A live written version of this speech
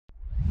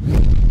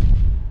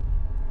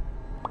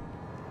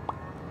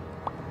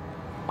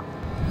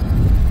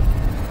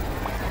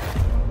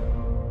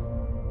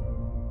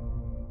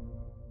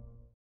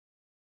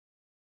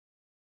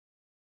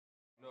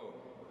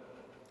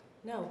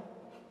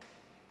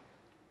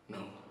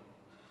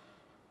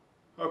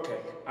Okay.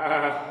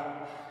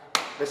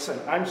 Listen,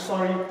 I'm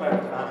sorry, but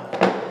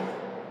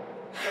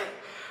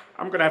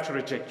I'm gonna have to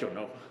reject your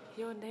no.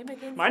 Your name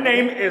again? My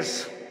name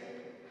is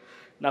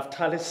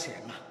Nthati.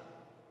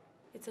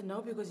 It's a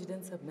no because you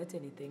didn't submit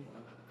anything.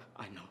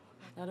 I know.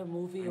 Not a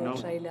movie or a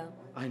trailer.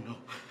 I know.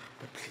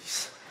 But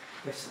please,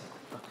 listen.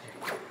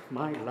 Okay.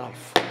 My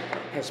life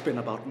has been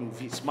about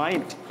movies. My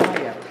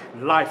entire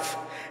life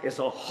is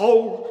a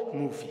whole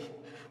movie.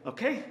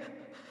 Okay?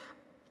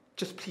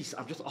 Just please,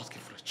 I'm just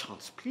asking for a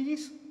chance.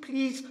 Please,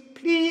 please,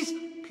 please,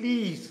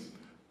 please.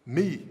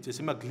 Me,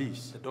 Jesse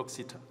McLeish, the dog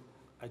sitter.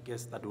 I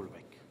guess that will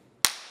work.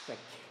 Thank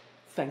you.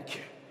 Thank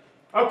you.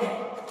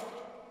 Okay.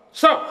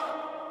 So,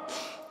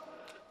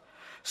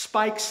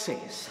 Spike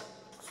says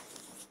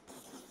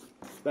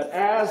that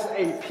as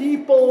a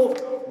people,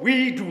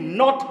 we do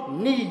not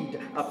need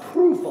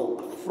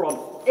approval from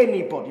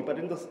anybody. But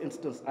in this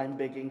instance, I'm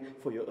begging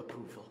for your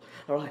approval.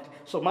 All right?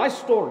 So my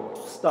story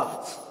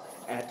starts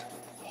at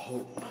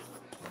home.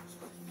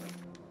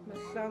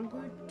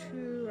 Masango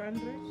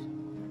 200.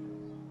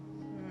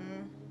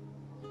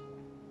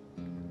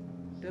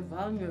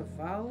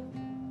 Deval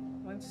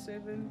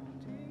 170.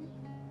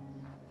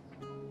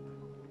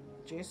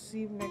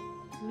 Jesse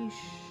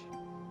McLeish,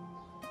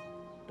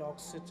 dog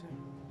sitter.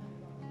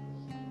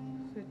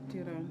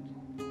 30 rand.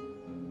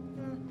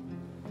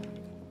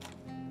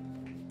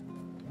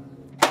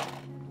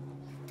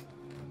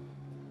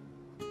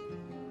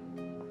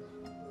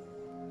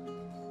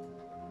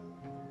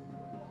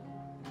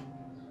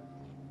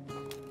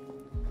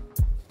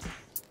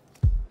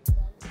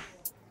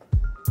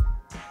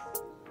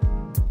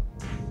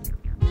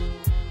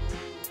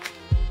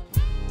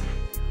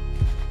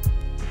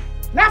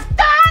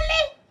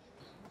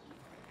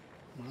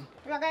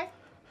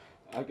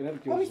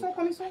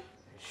 Kom eens zo.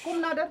 Kom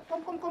nader.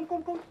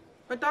 Kom.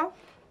 Betaal.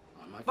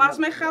 Waar is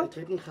mijn geld? Ik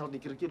heb niet geld, ik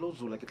krijg je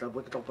zo. Ik heb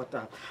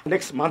betalen.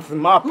 Next month,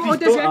 ma, please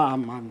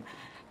don't. Man.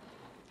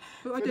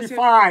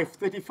 35.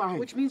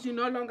 Which means you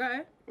no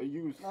longer a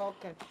youth. Oh,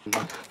 okay.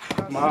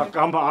 Ma,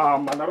 come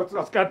on, man.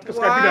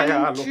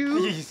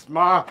 Please,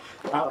 ma.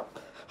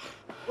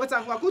 What's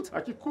up? Wat goed?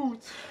 Ik heb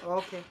goed.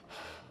 Okay.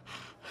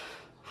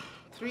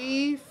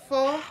 3,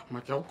 4.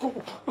 Maar ik goed.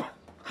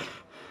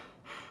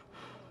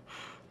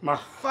 Ma.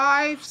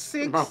 5,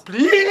 6. Ma,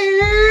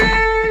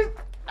 please.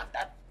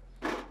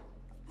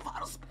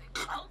 Waar is mijn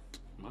geld?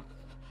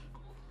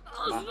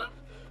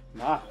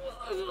 Ma.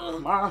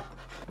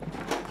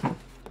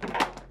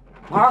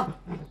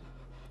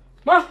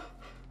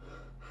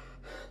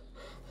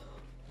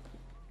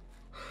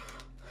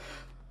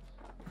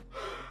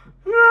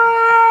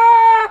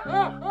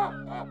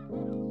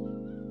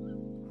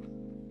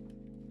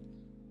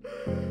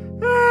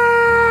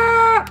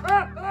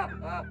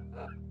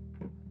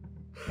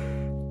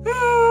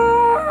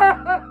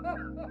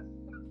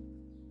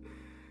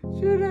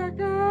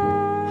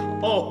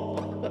 Oh,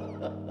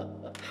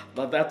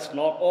 but that's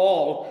not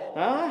all,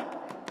 huh?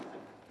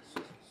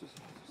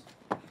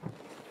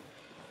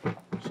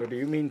 So do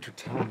you mean to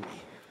tell me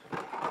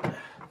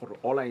that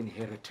all I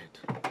inherited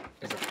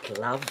is a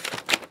glove?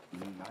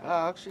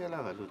 Actually, I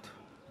love a lot.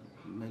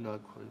 Melo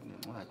akho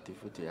incwadi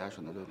futhi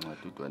yasho nalo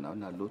ncwadi uthi wena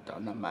awunalutho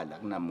awunamali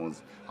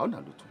akunamuzi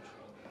awunalutho nje.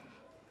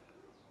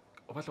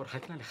 Obatla re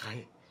hakena le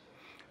gae.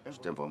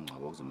 Esidemva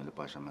umngcwabo okuzomela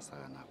ibhasha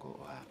amasaka nakho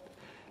uhambe.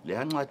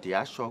 Le ncwadi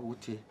yasho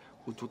ukuthi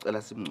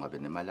ucela simngcwabe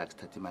nemali yakhe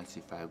sithatha imali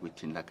sifake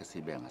kwithini lakhe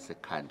sibe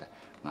ngasekhanda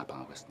ngapha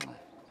ngakwesinxele.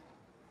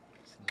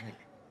 Sinxele.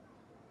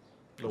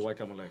 Lo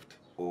wake am left.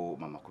 Oh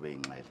mama kube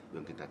inxele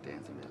yonke into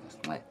ayenze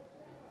ngesinxele.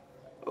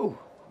 Oh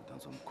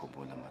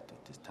ngizomkhumbula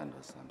madoda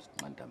isithando sami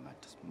sinqanda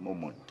amathi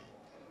simomonde.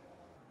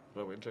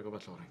 Ba wenhle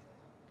kobatla re.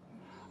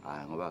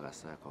 Hayi ngoba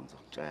akasekho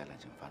ngizokutshela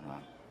nje mfana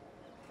wami.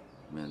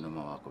 Mina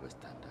noma wakho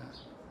besithandana.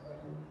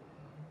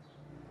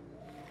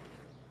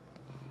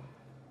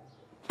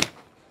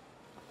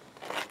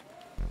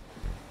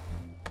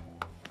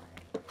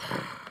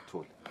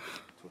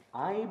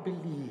 I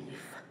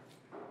believe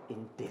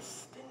in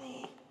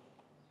destiny.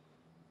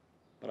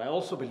 But I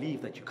also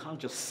believe that you can't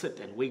just sit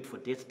and wait for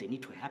destiny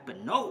to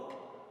happen. No.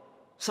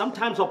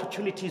 Sometimes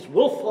opportunities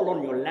will fall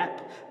on your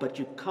lap, but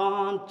you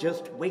can't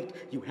just wait.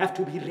 You have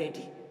to be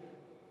ready.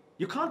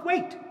 You can't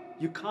wait.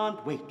 You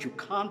can't wait. You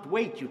can't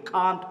wait. You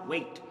can't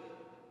wait.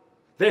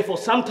 Therefore,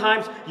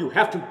 sometimes you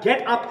have to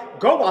get up,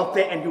 go out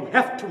there, and you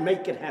have to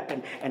make it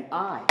happen. And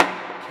I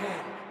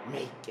can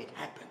make it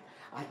happen.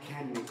 I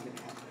can make it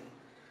happen.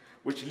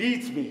 Which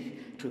leads me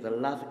to the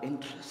love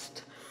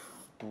interest.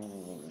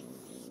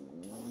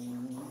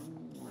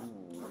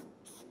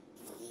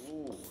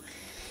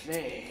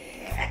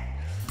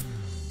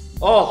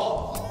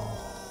 Oh,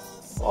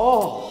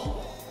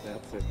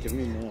 that's it. Give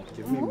me more.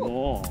 Give me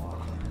more.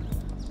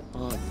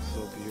 Oh, you're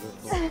so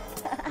beautiful.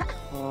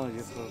 Oh,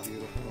 you're so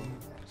beautiful.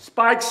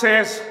 Spike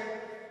says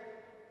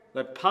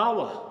that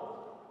power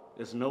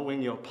is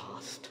knowing your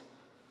past.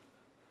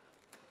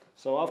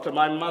 So after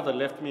my mother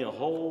left me a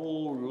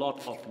whole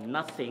lot of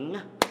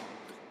nothing,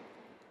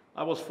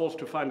 I was forced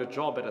to find a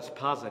job at a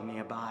spaza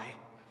nearby.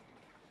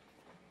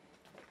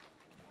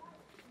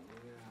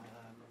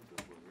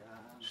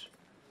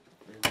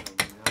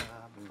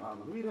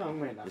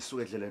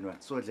 Isuke endleleni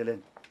wena, suke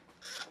endleleni.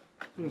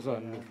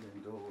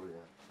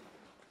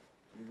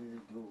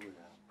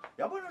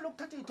 Yabona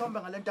lokuthatha izithombe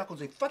ngalento yakho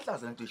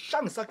uzoyifatlaza lento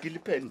ishangisa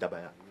giliphela indaba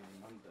yakho.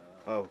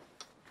 Hawu.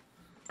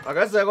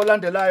 Akazeke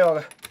olandelayo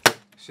ke.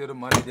 Share the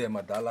money there,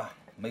 Mandla.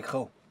 Make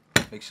go.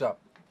 Make sharp.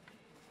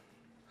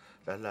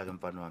 Dala ke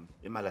mfana wami,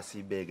 imali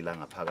asiyibeki la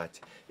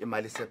ngaphakathi,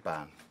 imali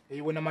isebhangi.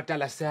 Hey wena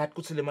Mandla siyathi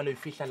ukuthi le mali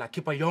uyifihla la,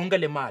 khipha yonke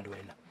le mali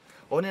wena.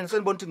 Oneni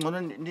senibona ukuthi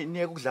ngcono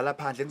niye ukudlala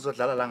phandle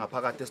nizodlala la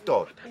ngaphakathi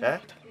esitolo, Mandla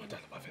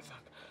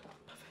bafezaka.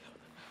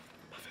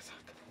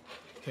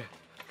 Here.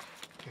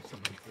 Get some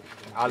money.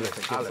 Alles.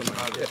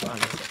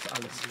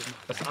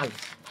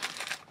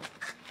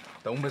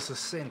 Don't miss a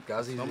cent,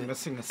 guys. Not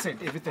missing a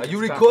cent. Everything. Are you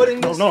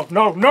recording this? No!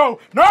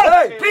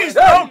 Hey, please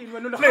don't!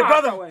 Please,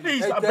 brother,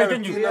 please, I'm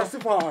begging you.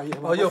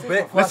 Oh, you're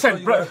back.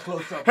 Listen, bro.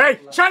 Hey,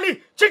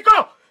 Charlie,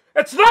 Chico,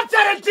 it's not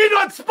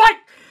Tarantino and Spike.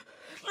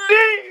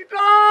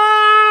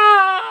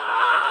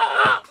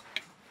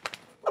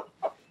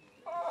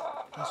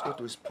 That's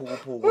what was poor.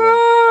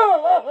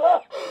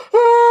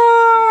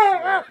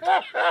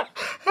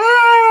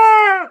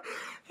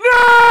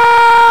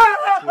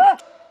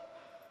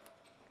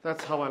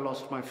 That's how I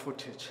lost my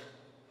footage.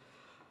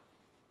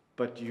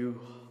 But you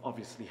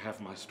obviously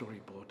have my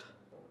storyboard.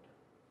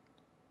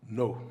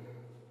 No.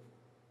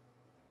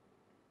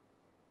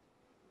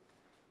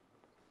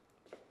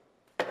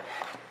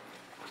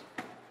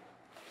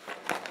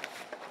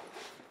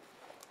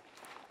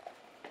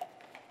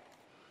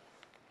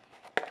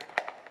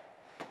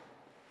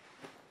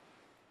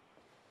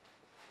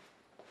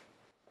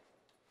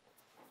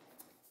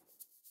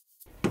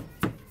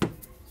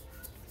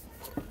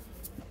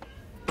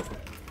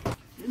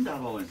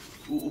 Ndaba wena,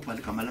 ubhale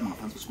igama lami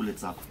ngaphansi kwesikweletu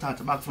sakho.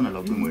 Thatha bakufuna la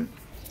ucingweni.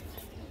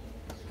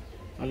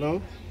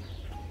 Hello?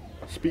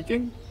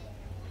 Speaking?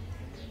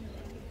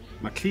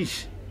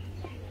 Maklish.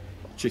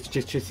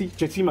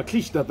 Jesse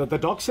Maklish, the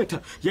dog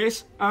sitter.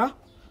 Yes?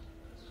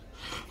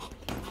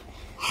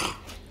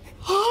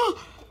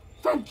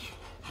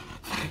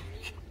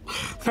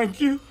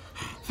 Thank you.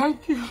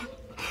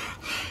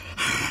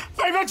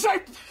 They've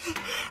accepted.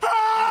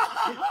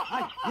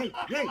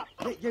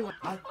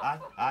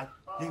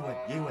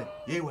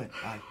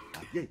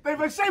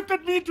 They've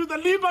accepted me to the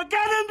Lima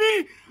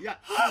Academy. Yeah,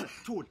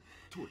 tool.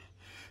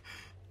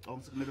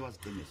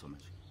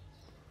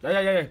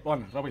 Yeah.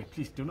 Bon, Robbie,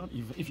 please do not.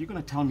 If you're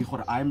gonna tell me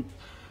what I don't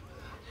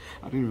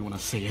even want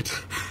to say it.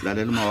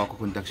 Lalela uma wakho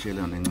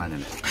kontakushiyela nencane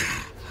la.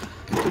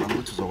 Ngicabanga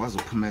ukuthi uzokwazi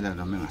ukuphumelela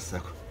noma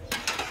engasekho.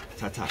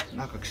 Thatha,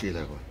 naka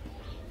kushiyela kona.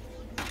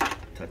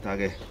 Thatha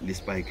ke li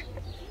Spike.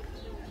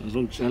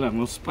 Ngizongitshela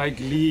ngo Spike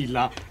Lee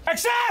la. Hey!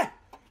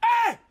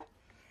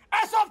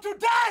 As of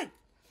today,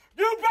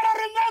 you better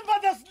remember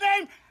this